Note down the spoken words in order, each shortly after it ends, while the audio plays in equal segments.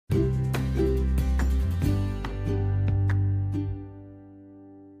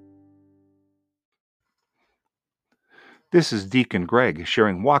This is Deacon Greg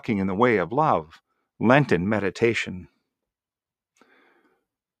sharing Walking in the Way of Love, Lenten Meditation.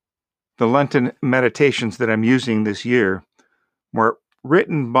 The Lenten meditations that I'm using this year were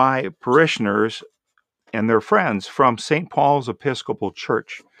written by parishioners and their friends from St. Paul's Episcopal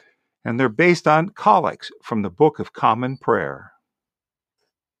Church, and they're based on collects from the Book of Common Prayer.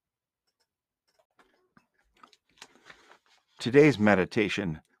 Today's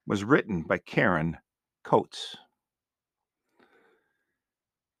meditation was written by Karen Coates,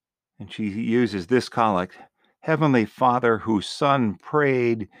 and she uses this collect: Heavenly Father, whose Son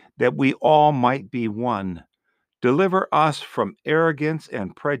prayed that we all might be one, deliver us from arrogance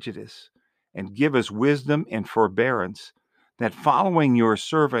and prejudice, and give us wisdom and forbearance, that following your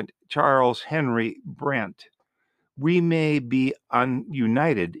servant Charles Henry Brent, we may be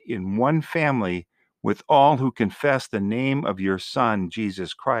united in one family with all who confess the name of your Son,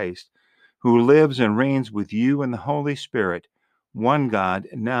 Jesus Christ, who lives and reigns with you in the Holy Spirit, one God,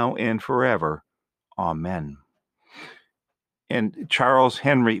 now and forever. Amen. And Charles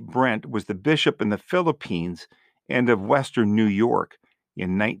Henry Brent was the bishop in the Philippines and of Western New York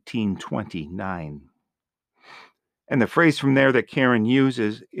in 1929. And the phrase from there that Karen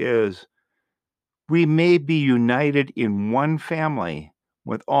uses is, we may be united in one family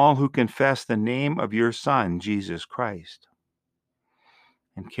with all who confess the name of your Son, Jesus Christ.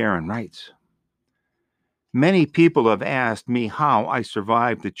 And Karen writes, many people have asked me how I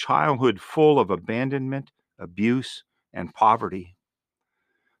survived the childhood full of abandonment, abuse, and poverty.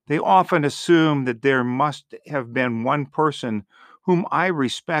 They often assume that there must have been one person whom I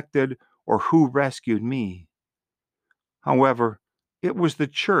respected or who rescued me. However, it was the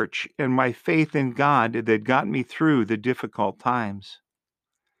church and my faith in God that got me through the difficult times.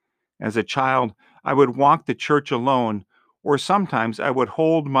 As a child, I would walk to church alone, or sometimes I would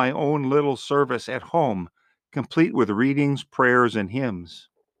hold my own little service at home, complete with readings, prayers, and hymns.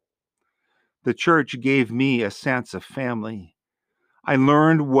 The church gave me a sense of family. I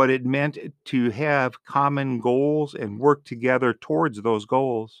learned what it meant to have common goals and work together towards those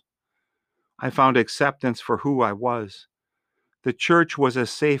goals. I found acceptance for who I was. The church was a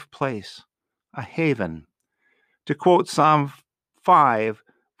safe place, a haven. To quote Psalm 5,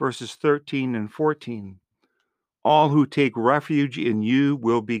 verses 13 and 14, all who take refuge in you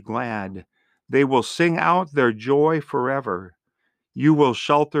will be glad. They will sing out their joy forever. You will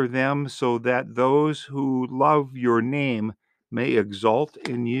shelter them so that those who love your name may exult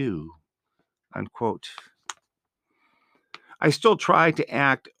in you. Unquote. I still try to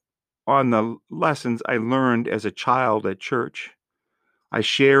act on the lessons I learned as a child at church. I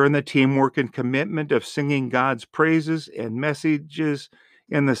share in the teamwork and commitment of singing God's praises and messages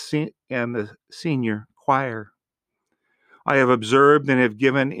in the senior choir. I have observed and have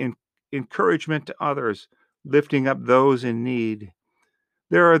given encouragement to others, lifting up those in need.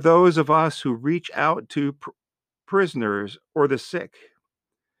 There are those of us who reach out to prisoners or the sick.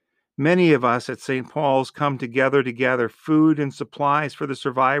 Many of us at St. Paul's come together to gather food and supplies for the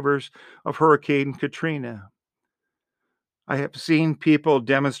survivors of Hurricane Katrina. I have seen people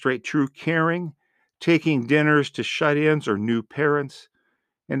demonstrate true caring, taking dinners to shut-ins or new parents,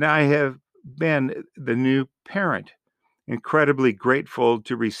 and I have been the new parent, incredibly grateful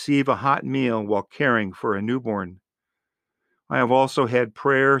to receive a hot meal while caring for a newborn. I have also had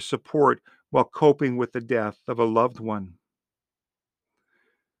prayer support while coping with the death of a loved one.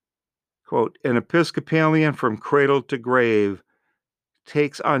 Quote, an Episcopalian from cradle to grave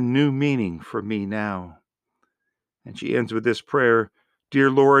takes on new meaning for me now. And she ends with this prayer: dear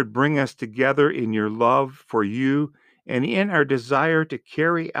Lord, bring us together in your love for you and in our desire to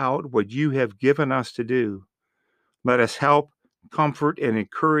carry out what you have given us to do. Let us help, comfort, and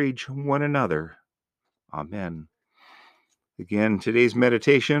encourage one another. Amen. Again, today's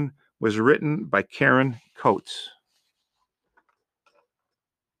meditation was written by Karen Coates.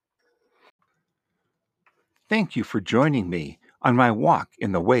 Thank you for joining me on my walk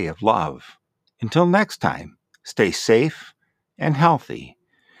in the way of love. Until next time, stay safe and healthy,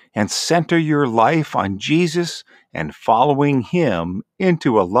 and center your life on Jesus and following him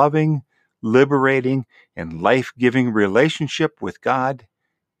into a loving, liberating, and life-giving relationship with God,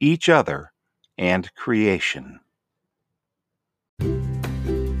 each other, and creation.